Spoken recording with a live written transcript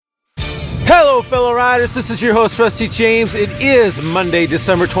Hello, fellow riders. This is your host, Rusty James. It is Monday,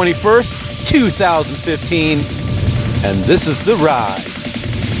 December 21st, 2015, and this is The Ride.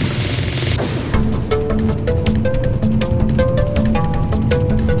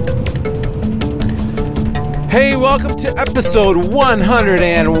 Hey, welcome to episode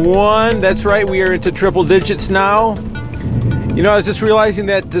 101. That's right, we are into triple digits now. You know, I was just realizing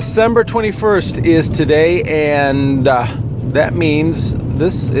that December 21st is today, and that means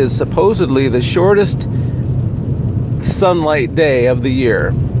this is supposedly the shortest sunlight day of the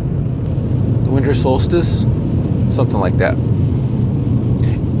year. The winter solstice? Something like that.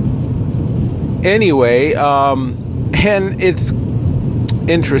 Anyway, and it's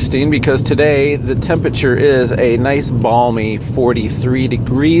interesting because today the temperature is a nice balmy 43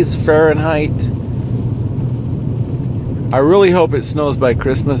 degrees Fahrenheit. I really hope it snows by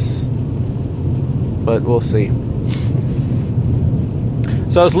Christmas, but we'll see.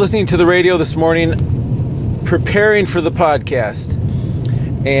 So I was listening to the radio this morning, preparing for the podcast,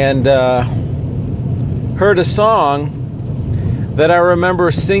 and heard a song that I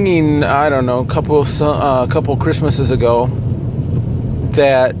remember singing, I don't know, a couple Christmases ago,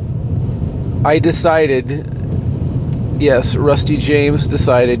 that I decided, yes, Rusty James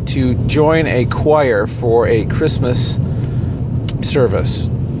decided to join a choir for a Christmas service.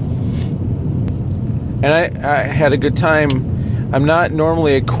 And I had a good time. I'm not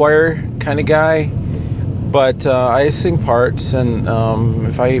normally a choir kind of guy, but I sing parts, and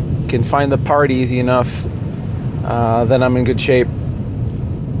if I can find the part easy enough, then I'm in good shape.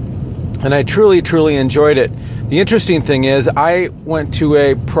 And I truly, truly enjoyed it. The interesting thing is, I went to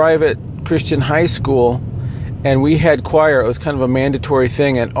a private Christian high school, and we had choir. It was kind of a mandatory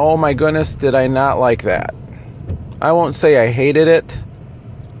thing, and oh my goodness, did I not like that. I won't say I hated it,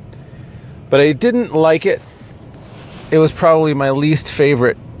 but I didn't like it. It was probably my least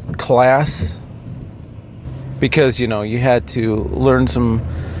favorite class because, you know, you had to learn some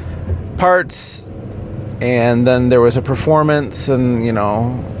parts, and then there was a performance, and, you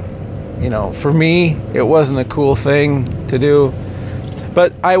know, for me, it wasn't a cool thing to do.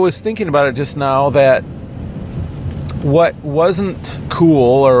 But I was thinking about it just now that what wasn't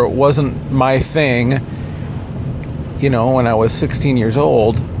cool or wasn't my thing, you know, when I was 16 years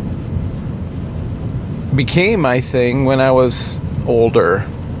old, became my thing when I was older.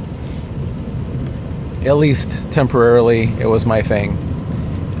 At least temporarily, it was my thing.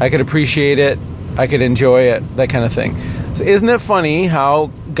 I could appreciate it, I could enjoy it, that kind of thing. So isn't it funny how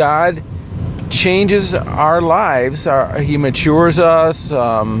God changes our lives? He matures us,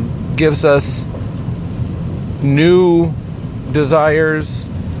 gives us new desires,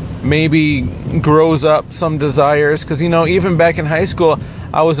 maybe grows up some desires. Because, you know, even back in high school,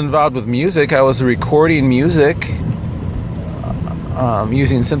 I was involved with music. I was recording music,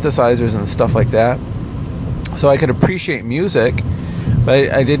 using synthesizers and stuff like that. So I could appreciate music,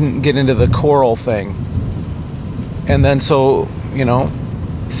 but I didn't get into the choral thing. And then so, you know,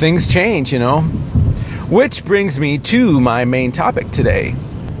 things change, you know. Which brings me to my main topic today.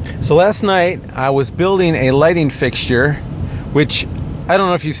 So last night I was building a lighting fixture, which I don't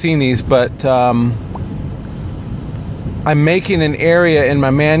know if you've seen these, but I'm making an area in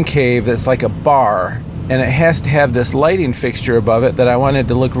my man cave that's like a bar, and it has to have this lighting fixture above it that I wanted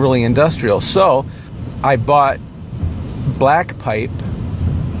to look really industrial. So I bought black pipe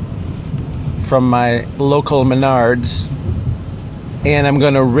from my local Menards, and I'm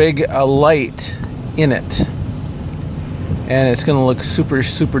going to rig a light in it, and it's going to look super,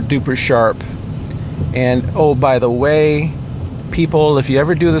 super duper sharp. And oh, by the way, people, if you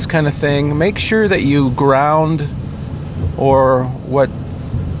ever do this kind of thing, make sure that you ground, or what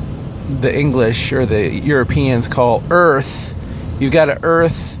the English or the Europeans call earth. You've got to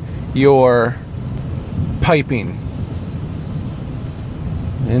earth your piping.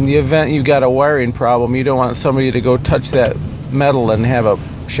 In the event you've got a wiring problem, you don't want somebody to go touch that metal and have a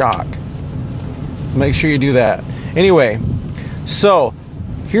shock. So make sure you do that. Anyway, so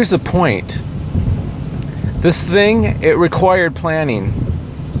here's the point. This thing, it required planning.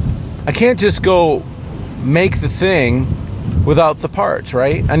 I can't just go make the thing without the parts,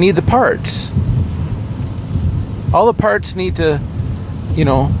 right? I need the parts. All the parts need to, you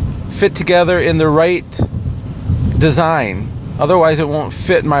know, fit together in the right design. Otherwise it won't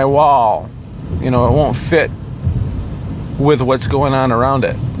fit my wall. You know, it won't fit with what's going on around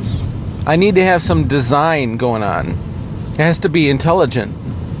it. I need to have some design going on. It has to be intelligent.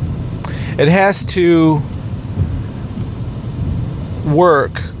 It has to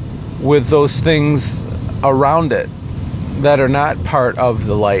work with those things around it that are not part of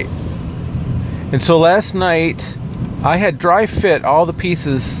the light. And so last night I had dry fit all the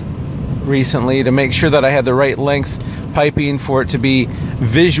pieces recently to make sure that I had the right length piping for it to be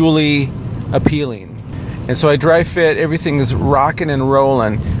visually appealing. And so I dry fit, everything's rocking and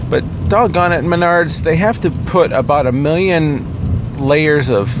rolling. But doggone it, Menards, they have to put about 1 million layers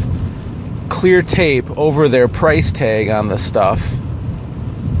of clear tape over their price tag on this stuff.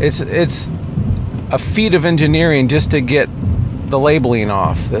 It's a feat of engineering just to get the labeling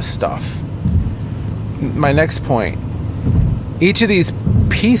off this stuff. My next point. Each of these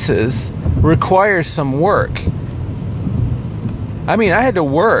pieces requires some work. I mean, I had to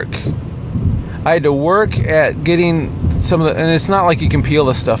work at getting some of the, and it's not like you can peel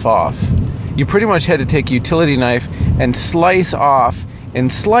the stuff off. You pretty much had to take a utility knife and slice off in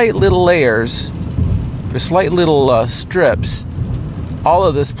slight little layers, or slight little strips, all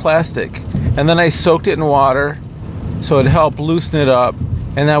of this plastic. And then I soaked it in water so it helped loosen it up,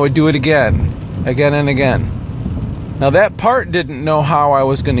 and I would do it again and again. Now that part didn't know how I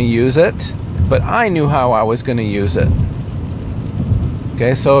was going to use it, but I knew how I was going to use it.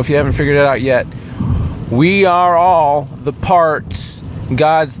 Okay, so if you haven't figured it out yet, we are all the parts.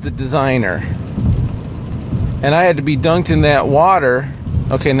 God's the designer. And I had to be dunked in that water.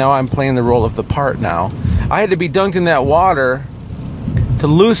 Okay, now I'm playing the role of the part now. I had to be dunked in that water to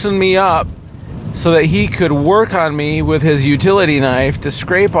loosen me up so that he could work on me with his utility knife to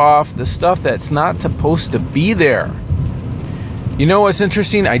scrape off the stuff that's not supposed to be there. You know what's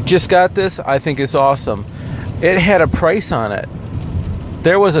interesting? I just got this. I think it's awesome. It had a price on it.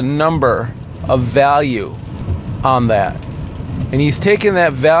 There was a number of value on that. And he's taking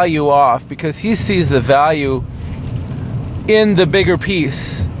that value off because he sees the value in the bigger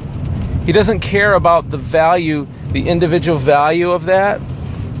piece. He doesn't care about the value, the individual value of that,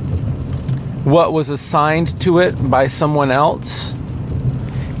 what was assigned to it by someone else.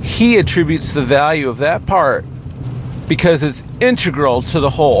 He attributes the value of that part because it's integral to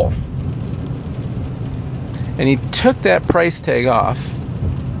the whole. And he took that price tag off.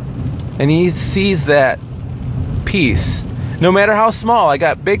 And he sees that piece. No matter how small, I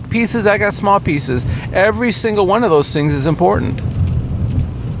got big pieces, I got small pieces. Every single one of those things is important.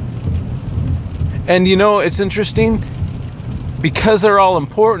 And you know, it's interesting. Because they're all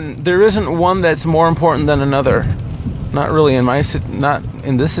important, there isn't one that's more important than another. Not really not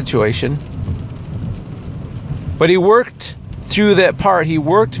in this situation. But he worked through that part. He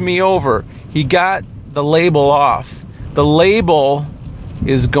worked me over. He got the label off. The label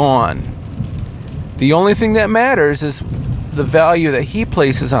is gone. The only thing that matters is the value that he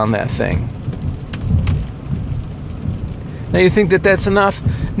places on that thing. Now you think that that's enough?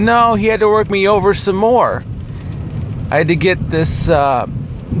 No, he had to work me over some more. I had to get this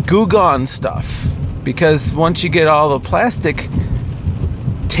Goo Gone stuff, because once you get all the plastic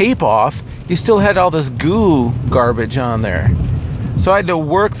tape off, you still had all this goo garbage on there. So I had to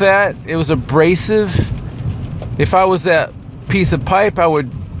work that. It was abrasive. If I was that piece of pipe, I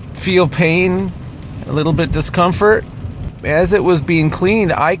would feel pain, a little bit discomfort. As it was being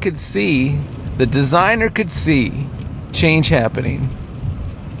cleaned, I could see, the designer could see change happening.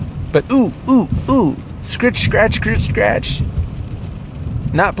 But ooh, scratch, scratch, scratch, scratch.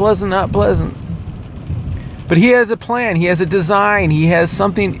 Not pleasant, not pleasant. But he has a plan, he has a design, he has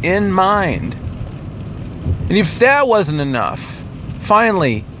something in mind. And if that wasn't enough,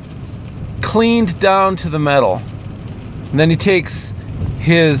 finally, cleaned down to the metal. And then he takes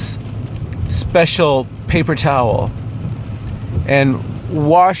his special paper towel and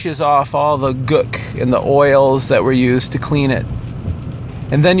washes off all the gook and the oils that were used to clean it.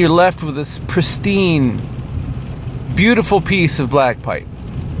 And then you're left with this pristine, beautiful piece of black pipe.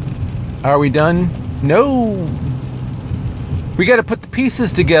 Are we done? No. We got to put the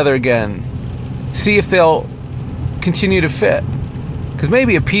pieces together again. See if they'll continue to fit. Because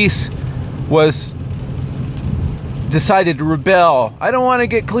maybe a piece was decided to rebel. I don't want to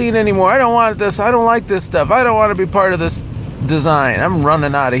get clean anymore. I don't want this. I don't like this stuff. I don't want to be part of this design. I'm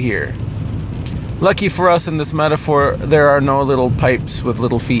running out of here. Lucky for us in this metaphor, there are no little pipes with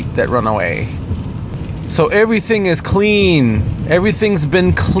little feet that run away. So everything is clean. Everything's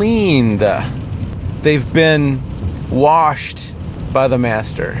been cleaned. They've been washed by the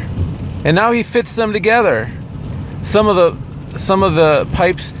master. And now he fits them together. Some of the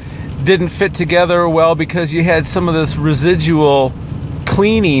pipes didn't fit together well because you had some of this residual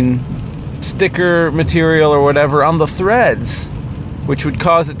cleaning sticker material or whatever on the threads, which would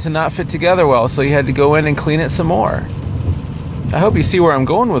cause it to not fit together well, so you had to go in and clean it some more. I hope you see where I'm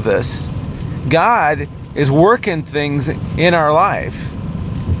going with this. God is working things in our life,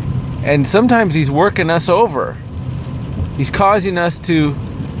 and sometimes he's working us over. He's causing us to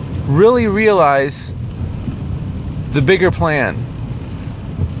really realize the bigger plan.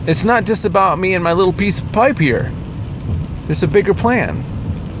 It's not just about me and my little piece of pipe here. There's a bigger plan.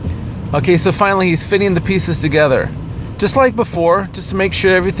 Okay, so finally he's fitting the pieces together. Just like before, just to make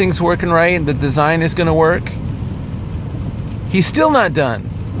sure everything's working right and the design is going to work. He's still not done.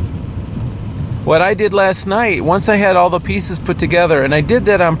 What I did last night, once I had all the pieces put together, and I did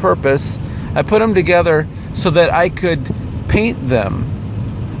that on purpose, I put them together so that I could paint them.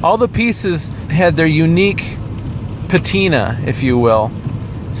 All the pieces had their unique patina, if you will.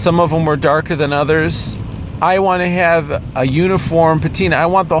 Some of them were darker than others. I want to have a uniform patina. I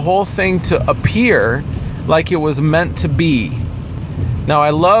want the whole thing to appear like it was meant to be. Now,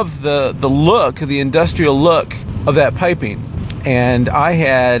 I love the look, the industrial look of that piping. And I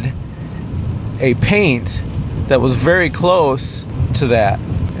had a paint that was very close to that.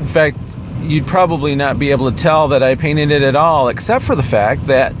 In fact, you'd probably not be able to tell that I painted it at all, except for the fact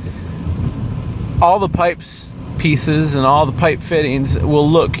that all the pipes pieces and all the pipe fittings will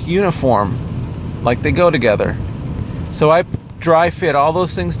look uniform, like they go together. So I dry fit all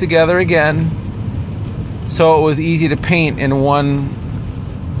those things together again, so it was easy to paint in one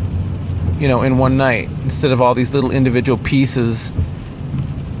night, instead of all these little individual pieces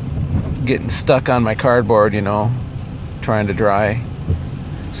getting stuck on my cardboard, trying to dry.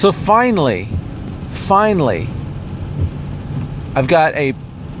 So finally, I've got a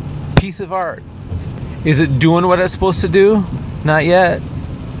piece of art. Is it doing what it's supposed to do? Not yet.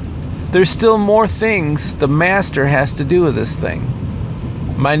 There's still more things the master has to do with this thing.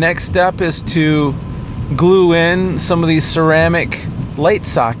 My next step is to glue in some of these ceramic light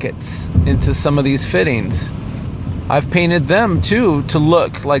sockets into some of these fittings. I've painted them too to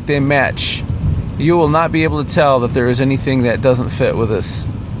look like they match. You will not be able to tell that there is anything that doesn't fit with this.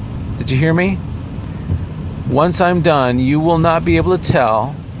 Did you hear me? Once I'm done, you will not be able to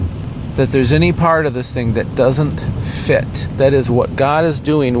tell that there's any part of this thing that doesn't fit. That is what God is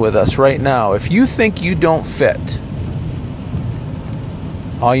doing with us right now. If you think you don't fit,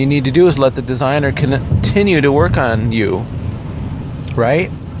 all you need to do is let the designer continue to work on you, right?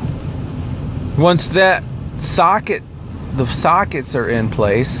 Once the sockets are in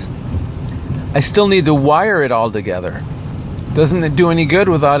place, I still need to wire it all together. Doesn't it do any good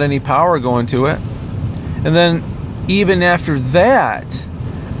without any power going to it? And then even after that,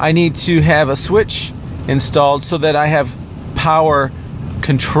 I need to have a switch installed so that I have power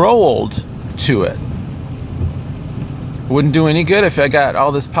controlled to it. Wouldn't do any good if I got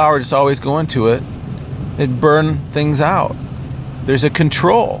all this power just always going to it. It'd burn things out. There's a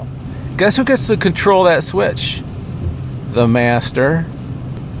control. Guess who gets to control that switch? The master.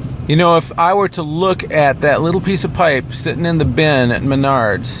 If I were to look at that little piece of pipe sitting in the bin at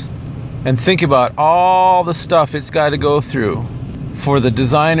Menards and think about all the stuff it's got to go through for the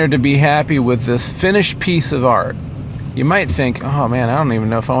designer to be happy with this finished piece of art, you might think, oh man, I don't even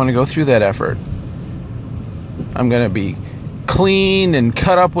know if I want to go through that effort. I'm going to be cleaned and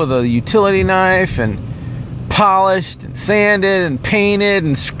cut up with a utility knife and polished and sanded and painted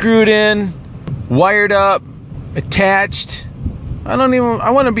and screwed in, wired up, attached. I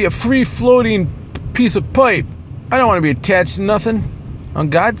want to be a free-floating piece of pipe. I don't want to be attached to nothing. Well,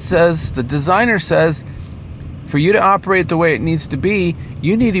 God says, the designer says, for you to operate the way it needs to be,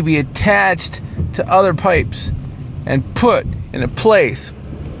 you need to be attached to other pipes and put in a place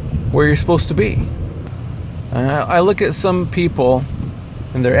where you're supposed to be. I look at some people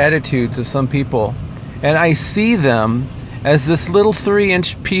and their attitudes of some people, and I see them as this little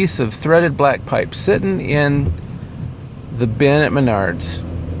 3-inch piece of threaded black pipe sitting in the bin at Menards,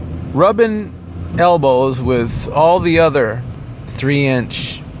 rubbing elbows with all the other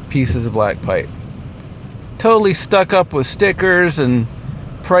 3-inch pieces of black pipe. Totally stuck up with stickers and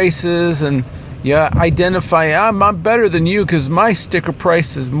prices, and identify, I'm better than you because my sticker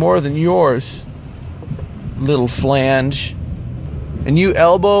price is more than yours, little flange. And you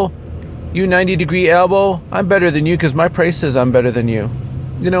 90-degree elbow, I'm better than you because my price says I'm better than you.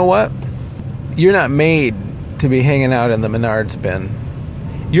 You know what? You're not made to be hanging out in the Menards bin.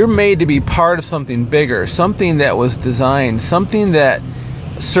 You're made to be part of something bigger, something that was designed, something that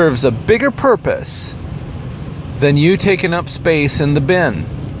serves a bigger purpose than you taking up space in the bin.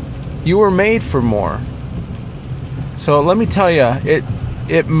 You were made for more. So let me tell you,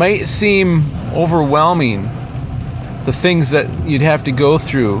 it might seem overwhelming, the things that you'd have to go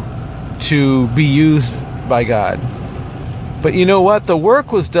through to be used by God. But you know what? The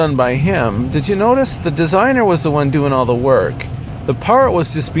work was done by Him. Did you notice? The designer was the one doing all the work. The part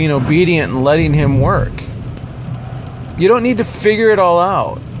was just being obedient and letting Him work. You don't need to figure it all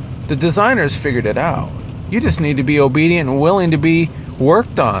out. The designers figured it out. You just need to be obedient and willing to be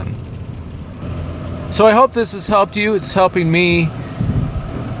worked on. So I hope this has helped you. It's helping me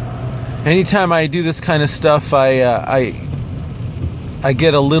Anytime I do this kind of stuff, I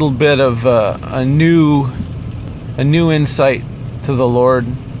get a little bit of a new insight to the Lord.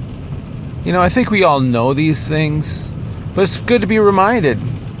 You know, I think we all know these things, but it's good to be reminded.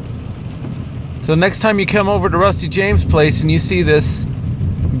 So next time you come over to Rusty James' place and you see this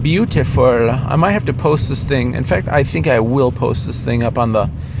beautiful, I might have to post this thing. In fact, I think I will post this thing up on the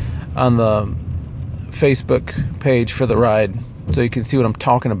Facebook page for the ride, so you can see what I'm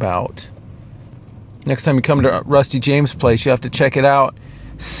talking about. Next time you come to Rusty James' place, you have to check it out.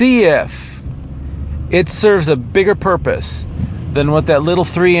 See if it serves a bigger purpose than what that little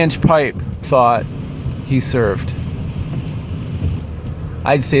 3-inch pipe thought he served.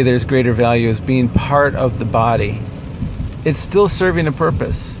 I'd say there's greater value as being part of the body. It's still serving a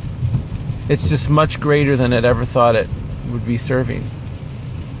purpose. It's just much greater than it ever thought it would be serving.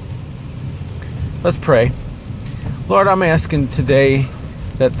 Let's pray. Lord, I'm asking today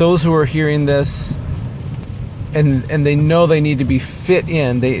that those who are hearing this and they know they need to be fit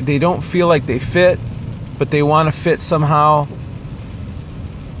in, they don't feel like they fit, but they want to fit somehow.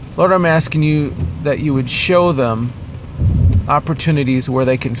 Lord, I'm asking you that you would show them opportunities where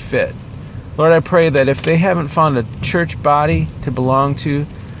they can fit. Lord, I pray that if they haven't found a church body to belong to,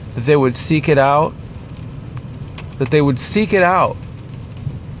 that they would seek it out. That they would seek it out.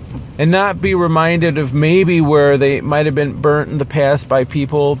 And not be reminded of maybe where they might have been burnt in the past by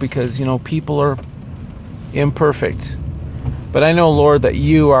people, because, you know, people are imperfect. But I know, Lord, that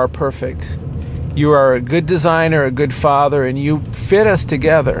you are perfect. You are a good designer, a good father, and you fit us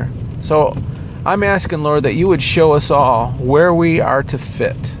together. So I'm asking, Lord, that you would show us all where we are to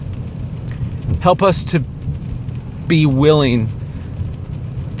fit. Help us to be willing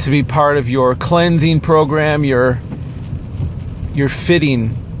to be part of your cleansing program, your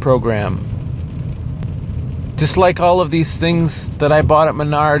fitting program. Just like all of these things that I bought at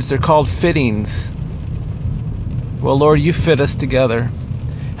Menards, they're called fittings. Well, Lord, you fit us together.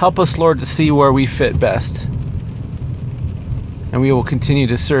 Help us, Lord, to see where we fit best. And we will continue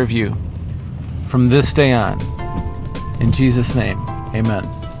to serve you from this day on. In Jesus' name, amen.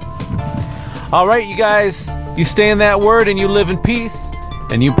 All right, you guys, you stay in that word and you live in peace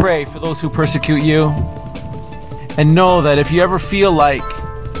and you pray for those who persecute you. And know that if you ever feel like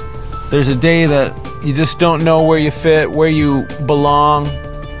there's a day that you just don't know where you fit, where you belong,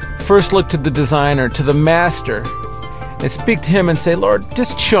 first look to the designer, to the master, and speak to him and say, Lord,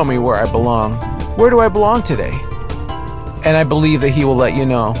 just show me where I belong. Where do I belong today? And I believe that he will let you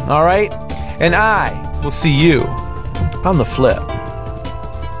know. All right? And I will see you on the flip.